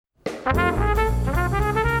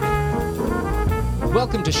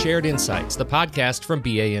Welcome to Shared Insights, the podcast from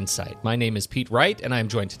BA Insight. My name is Pete Wright, and I'm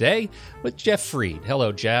joined today with Jeff Fried.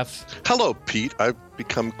 Hello, Jeff. Hello, Pete. I've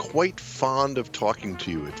become quite fond of talking to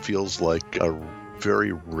you. It feels like a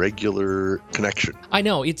very regular connection. I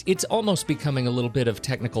know. It's almost becoming a little bit of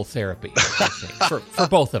technical therapy, I think, for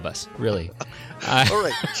both of us, really. All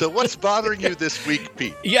right. So what's bothering you this week,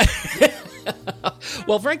 Pete? Yeah.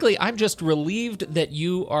 Well, frankly, I'm just relieved that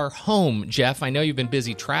you are home, Jeff. I know you've been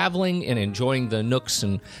busy traveling and enjoying the nooks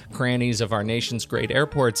and crannies of our nation's great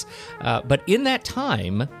airports. But in that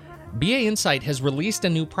time, BA Insight has released a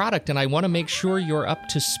new product, and I want to make sure you're up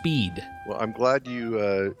to speed. Well, I'm glad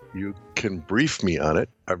you can brief me on it.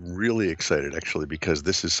 I'm really excited, actually, because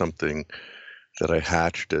this is something that I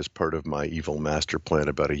hatched as part of my evil master plan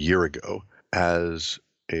about a year ago as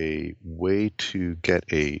a way to get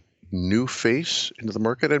a new face into the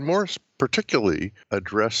market and more particularly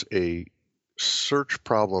address a search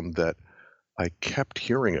problem that I kept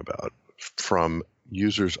hearing about from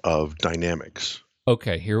users of Dynamics.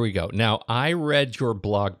 Okay, here we go. Now, I read your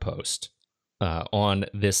blog post on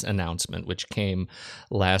this announcement, which came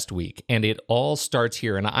last week, and it all starts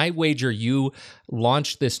here. And I wager you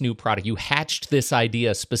launched this new product. You hatched this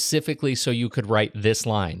idea specifically so you could write this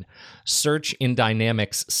line: "Search in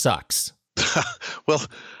Dynamics sucks." Well,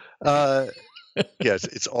 yes,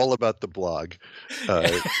 it's all about the blog.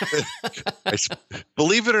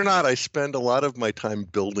 Believe it or not, I spend a lot of my time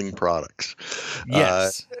building products.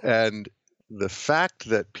 Yes. And the fact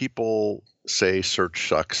that people say search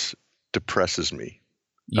sucks depresses me.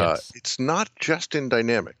 Yes. It's not just in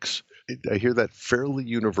Dynamics. I hear that fairly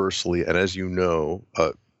universally. And as you know,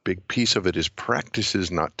 a big piece of it is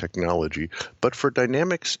practices, not technology. But for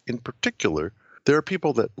Dynamics in particular, there are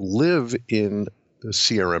people that live in the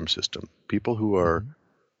CRM system, people who are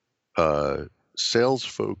sales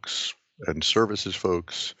folks and services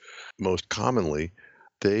folks, most commonly.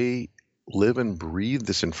 They live and breathe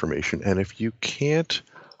this information. And if you can't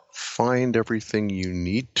find everything you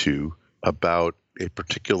need to about a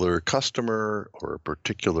particular customer or a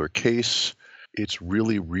particular case, it's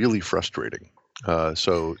really, really frustrating.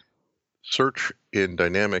 So search in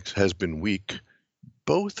Dynamics has been weak,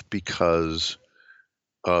 both because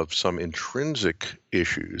of some intrinsic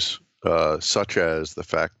issues, such as the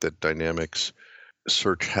fact that Dynamics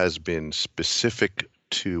search has been specific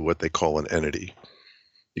to what they call an entity.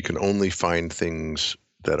 You can only find things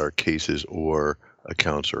that are cases or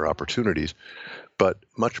accounts or opportunities, but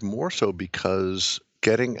much more so because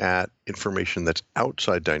getting at information that's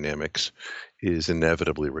outside Dynamics is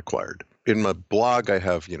inevitably required. In my blog, I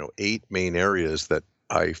have 8 main areas that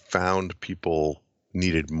I found people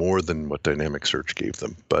needed more than what Dynamic Search gave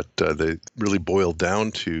them, but they really boiled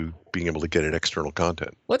down to being able to get at external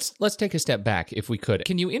content. Let's take a step back, if we could.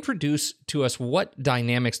 Can you introduce to us what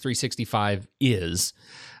Dynamics 365 is,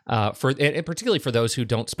 and particularly for those who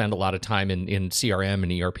don't spend a lot of time in CRM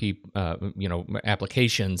and ERP,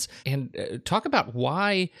 applications, and talk about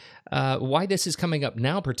why this is coming up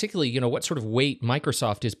now, particularly, what sort of weight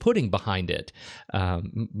Microsoft is putting behind it,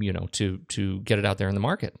 to get it out there in the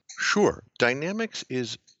market. Sure. Dynamics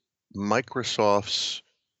is Microsoft's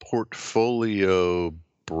portfolio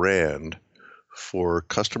brand for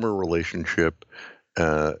customer relationship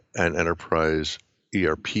and enterprise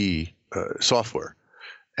ERP software.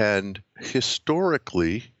 And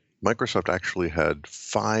historically, Microsoft actually had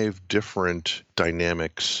 5 different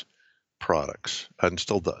Dynamics products and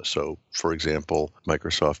still does. So, for example,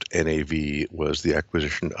 Microsoft NAV was the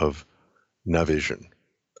acquisition of Navision,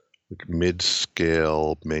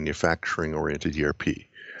 mid-scale manufacturing-oriented ERP.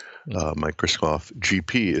 Microsoft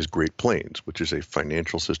GP is Great Plains, which is a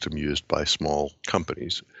financial system used by small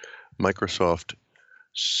companies. Microsoft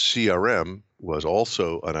CRM was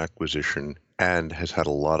also an acquisition and has had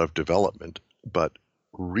a lot of development, but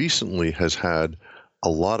recently has had a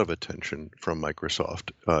lot of attention from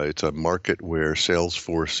Microsoft. It's a market where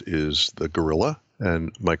Salesforce is the gorilla,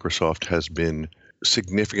 and Microsoft has been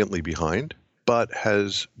significantly behind, but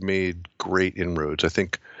has made great inroads. I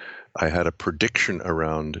think I had a prediction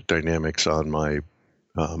around Dynamics on my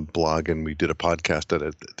blog, and we did a podcast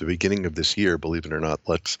at the beginning of this year, believe it or not,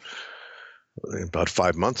 about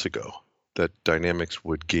 5 months ago, that Dynamics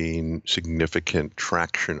would gain significant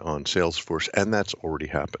traction on Salesforce, and that's already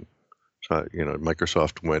happened. So,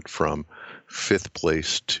 Microsoft went from 5th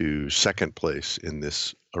place to 2nd place in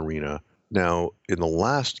this arena. Now, in the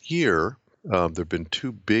last year, there have been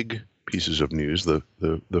 2 big pieces of news. The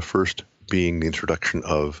first being the introduction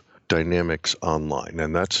of Dynamics Online,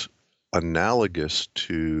 and that's analogous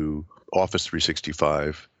to Office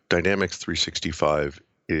 365. Dynamics 365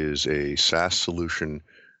 is a SaaS solution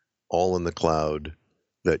all in the cloud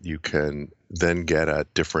that you can then get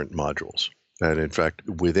at different modules. And in fact,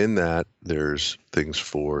 within that, there's things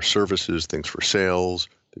for services, things for sales,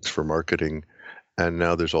 things for marketing. And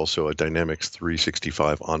now there's also a Dynamics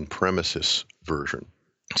 365 on-premises version.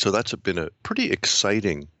 So that's been a pretty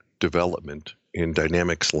exciting development in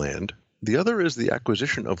Dynamics land. The other is the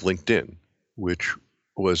acquisition of LinkedIn, which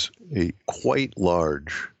was a quite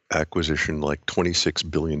large acquisition, like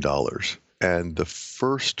 $26 billion. And the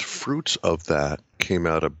first fruits of that came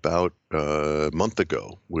out about a month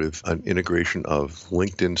ago with an integration of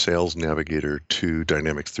LinkedIn Sales Navigator to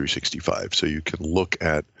Dynamics 365. So you can look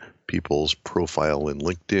at people's profile in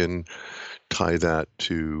LinkedIn, tie that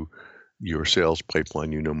to your sales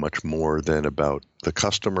pipeline. You know much more then about the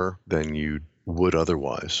customer than you would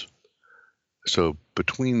otherwise. So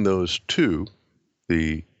between those two,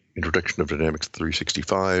 the introduction of Dynamics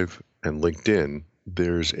 365 and LinkedIn,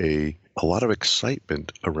 there's a lot of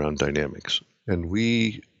excitement around Dynamics. And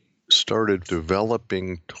we started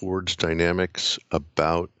developing towards Dynamics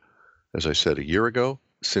about, as I said, a year ago.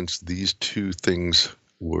 Since these two things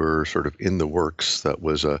were sort of in the works, that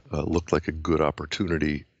was looked like a good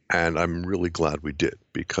opportunity. And I'm really glad we did,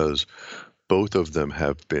 because both of them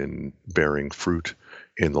have been bearing fruit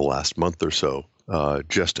in the last month or so,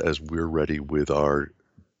 just as we're ready with our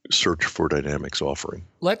search for Dynamics offering.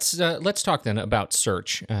 Let's talk then about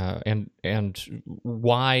search and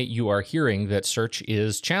why you are hearing that search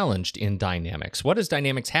is challenged in Dynamics. What does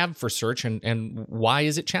Dynamics have for search, and why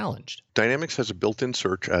is it challenged? Dynamics has a built-in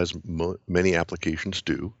search, as many applications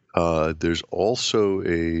do. There's also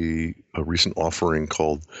a recent offering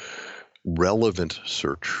called Relevant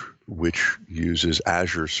Search, which uses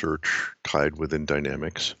Azure Search tied within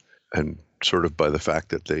Dynamics. And sort of by the fact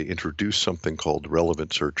that they introduced something called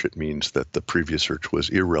relevant search, it means that the previous search was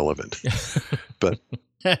irrelevant. But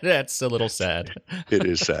that's a little sad. It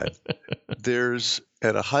is sad. There's,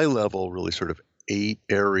 at a high level, really sort of 8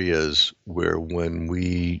 areas where when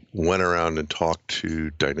we went around and talked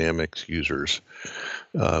to Dynamics users,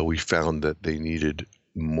 we found that they needed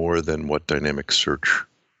more than what Dynamics Search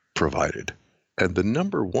provided. And the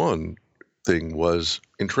number one thing was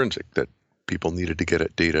intrinsic, that people needed to get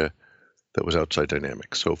at data that was outside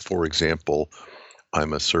Dynamics. So, for example,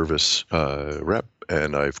 I'm a service rep,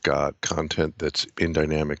 and I've got content that's in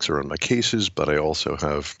Dynamics around my cases, but I also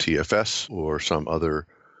have TFS or some other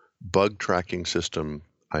bug tracking system.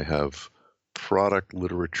 I have product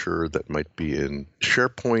literature that might be in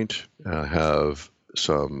SharePoint. I have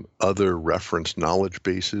some other reference knowledge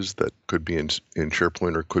bases that could be in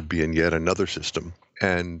SharePoint or could be in yet another system.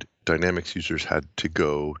 And Dynamics users had to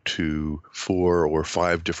go to 4 or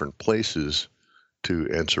 5 different places to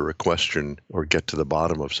answer a question or get to the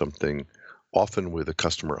bottom of something, often with a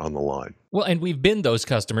customer on the line. Well, and we've been those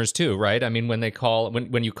customers too, right? I mean, when they call,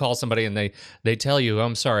 when you call somebody and they tell you,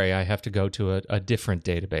 "I'm sorry, I have to go to a different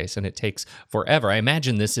database," and it takes forever. I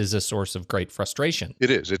imagine this is a source of great frustration.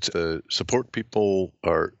 It is. It's support people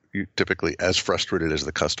are typically as frustrated as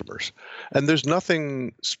the customers. And there's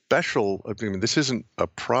nothing special. I mean, this isn't a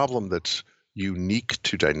problem that's unique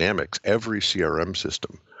to Dynamics. Every CRM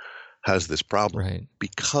system has this problem. Right.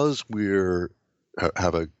 Because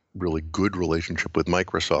have a really good relationship with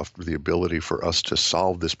Microsoft, the ability for us to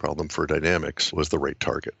solve this problem for Dynamics was the right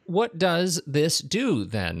target. What does this do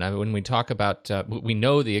then? When we talk about, we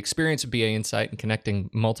know the experience of BA Insight and connecting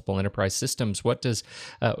multiple enterprise systems. What does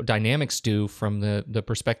Dynamics do from the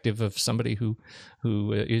perspective of somebody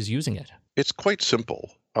who is using it? It's quite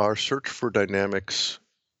simple. Our Search for Dynamics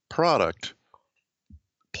product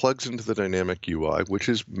plugs into the dynamic UI, which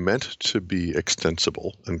is meant to be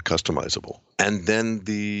extensible and customizable. And then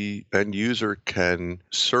the end user can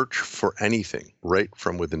search for anything right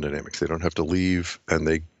from within Dynamics. They don't have to leave, and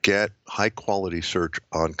they get high-quality search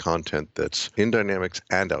on content that's in Dynamics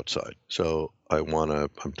and outside. So I'm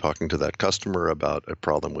talking to that customer about a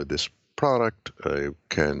problem with this product. I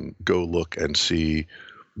can go look and see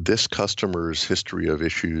this customer's history of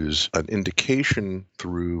issues, an indication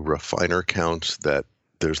through refiner counts that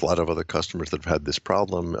there's a lot of other customers that have had this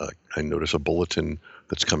problem. I notice a bulletin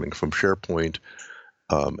that's coming from SharePoint,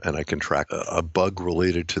 and I can track a bug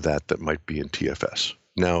related to that might be in TFS.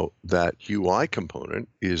 Now, that UI component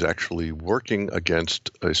is actually working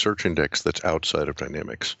against a search index that's outside of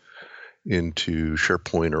Dynamics into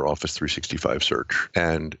SharePoint or Office 365 search.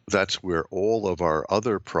 And that's where all of our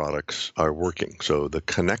other products are working. So the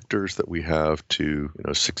connectors that we have to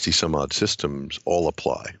 60 some odd systems all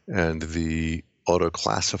apply. And the auto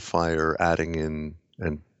classifier adding in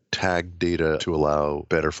and tag data to allow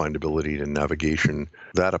better findability and navigation,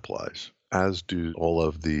 that applies. as do all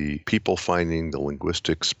of the people finding, the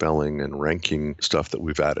linguistic spelling and ranking stuff that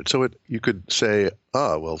we've added. So you could say,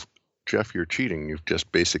 well, Jeff, you're cheating. You've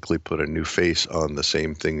just basically put a new face on the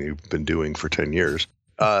same thing you've been doing for 10 years.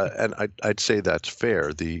 And I'd say that's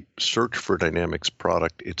fair. The Search for Dynamics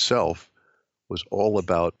product itself was all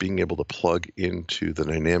about being able to plug into the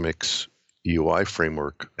Dynamics UI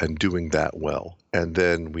framework and doing that well. And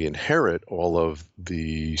then we inherit all of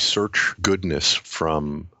the search goodness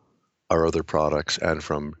from our other products and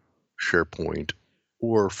from SharePoint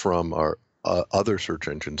or from our other search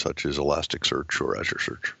engines such as Elasticsearch or Azure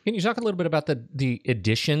Search. Can you talk a little bit about the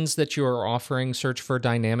editions that you're offering Search for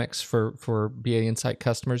Dynamics for BA Insight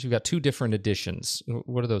customers? You've got 2 different editions.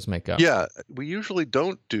 What do those make up? Yeah, we usually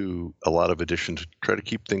don't do a lot of editions. Try to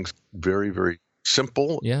keep things very, very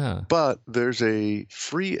simple. Yeah. But there's a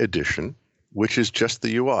free edition, which is just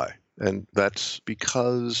the UI. And that's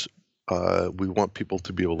because we want people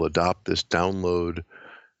to be able to adopt this download,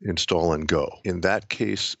 install, and go. In that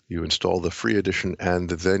case, you install the free edition, and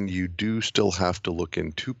then you do still have to look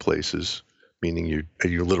in 2 places, meaning you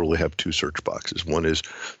literally have 2 search boxes. One is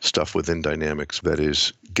stuff within Dynamics that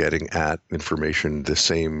is getting at information the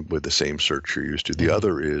same with the same search you're used to. The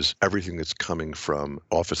other is everything that's coming from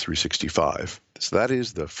Office 365. So that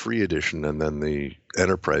is the free edition, and then the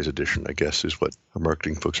enterprise edition, I guess, is what our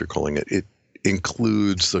marketing folks are calling it. It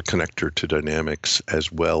includes the connector to Dynamics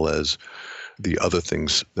as well as the other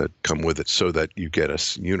things that come with it so that you get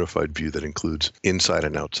a unified view that includes inside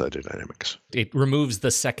and outside of Dynamics. It removes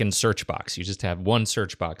the second search box. You just have one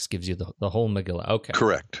search box, gives you the whole Megillah. Okay.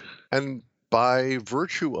 Correct. And by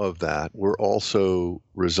virtue of that, we're also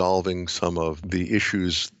resolving some of the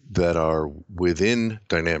issues that are within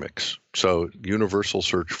Dynamics. So universal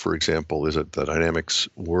search, for example, is the Dynamics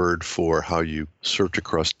word for how you search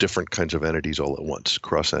across different kinds of entities all at once,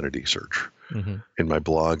 cross-entity search. Mm-hmm. In my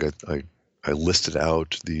blog, I listed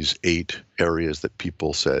out these 8 areas that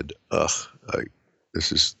people said,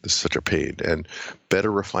 this is such a pain. And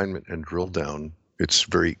better refinement and drill down, it's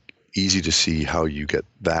very easy to see how you get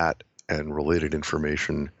that and related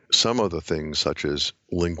information. Some of the things, such as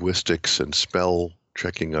linguistics and spell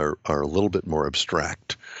checking, are a little bit more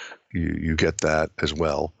abstract. You get that as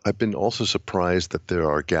well. I've been also surprised that there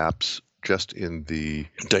are gaps just in the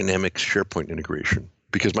Dynamics SharePoint integration,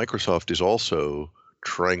 because Microsoft is also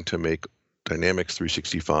trying to make Dynamics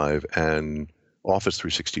 365 and Office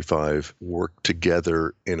 365 work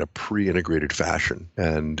together in a pre-integrated fashion.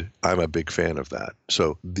 And I'm a big fan of that.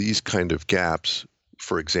 So these kind of gaps,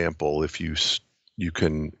 for example, if you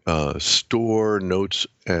can store notes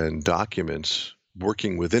and documents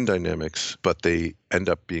working within Dynamics, but they end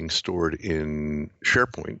up being stored in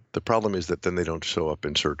SharePoint, the problem is that then they don't show up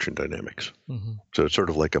in Search in Dynamics. Mm-hmm. So it's sort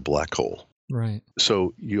of like a black hole. Right.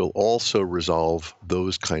 So you'll also resolve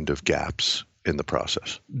those kind of gaps in the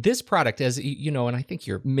process. This product, as you know, and I think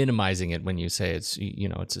you're minimizing it when you say it's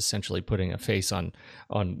essentially putting a face on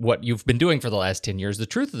what you've been doing for the last 10 years. The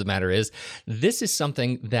truth of the matter is, this is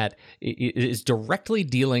something that is directly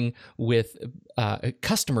dealing with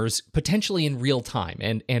customers potentially in real time.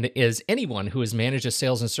 And as anyone who has managed a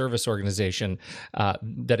sales and service organization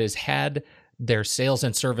that has had their sales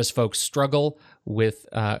and service folks struggle with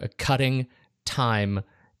cutting time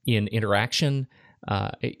in interaction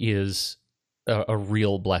is a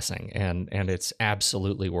real blessing, and it's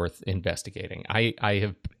absolutely worth investigating. I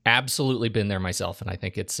have absolutely been there myself, and I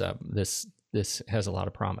think it's this has a lot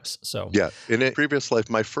of promise. So yeah, in a previous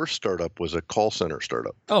life, my first startup was a call center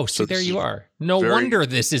startup. Oh, so there you are. No wonder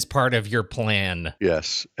this is part of your plan.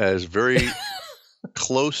 Yes, as very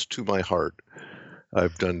close to my heart.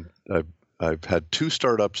 I've had 2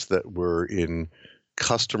 startups that were in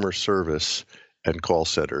customer service and call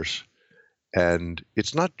centers. And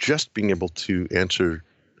it's not just being able to answer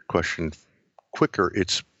the question quicker,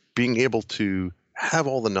 it's being able to have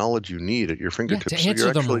all the knowledge you need at your fingertips. Yeah, to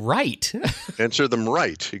answer them right. Answer them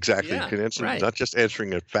right, exactly. Yeah, you can answer right. Not just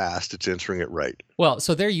answering it fast, it's answering it right. Well,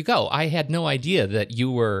 so there you go. I had no idea that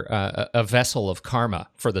you were a vessel of karma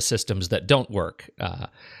for the systems that don't work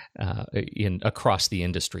across the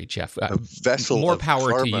industry, Jeff. A vessel more of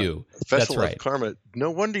power karma. to you. A vessel That's right. of karma.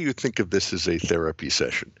 No wonder you think of this as a therapy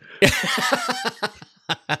session.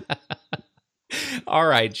 All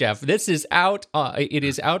right, Jeff, this is out. It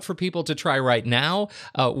is out for people to try right now.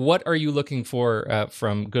 What are you looking for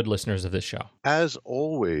from good listeners of this show? As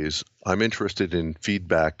always, I'm interested in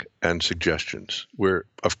feedback and suggestions. We're,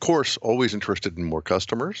 of course, always interested in more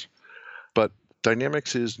customers, but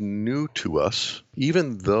Dynamics is new to us,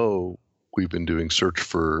 even though we've been doing search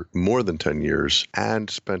for more than 10 years and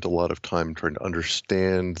spent a lot of time trying to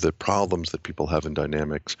understand the problems that people have in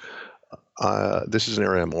Dynamics. this is an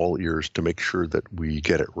area I'm all ears to make sure that we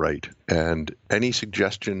get it right. And any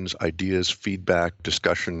suggestions, ideas, feedback,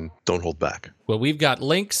 discussion, don't hold back. Well, we've got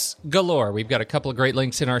links galore. We've got a couple of great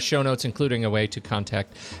links in our show notes, including a way to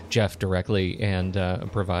contact Jeff directly and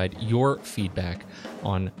provide your feedback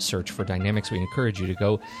on Search for Dynamics. We encourage you to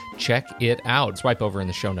go check it out. Swipe over in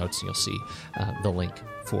the show notes and you'll see the link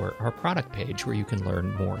for our product page where you can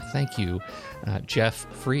learn more. Thank you, Jeff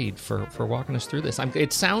Fried, for walking us through this.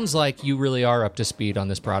 It sounds like you really are up to speed on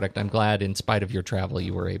this product. I'm glad, in spite of your travel,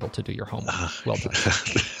 you were able to do your homework. Well done.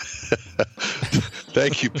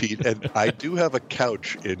 Thank you, Pete. And I do have a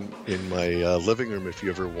couch in my living room if you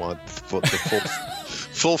ever want the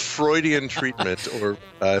full Freudian treatment or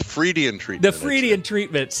Freudian treatment. The Freudian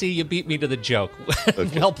treatment. See, you beat me to the joke.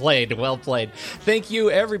 Okay. Well played. Well played. Thank you,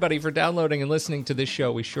 everybody, for downloading and listening to this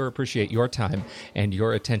show. We sure appreciate your time and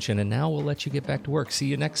your attention. And now we'll let you get back to work. See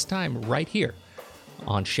you next time right here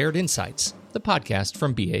on Shared Insights, the podcast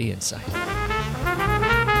from BA Insight.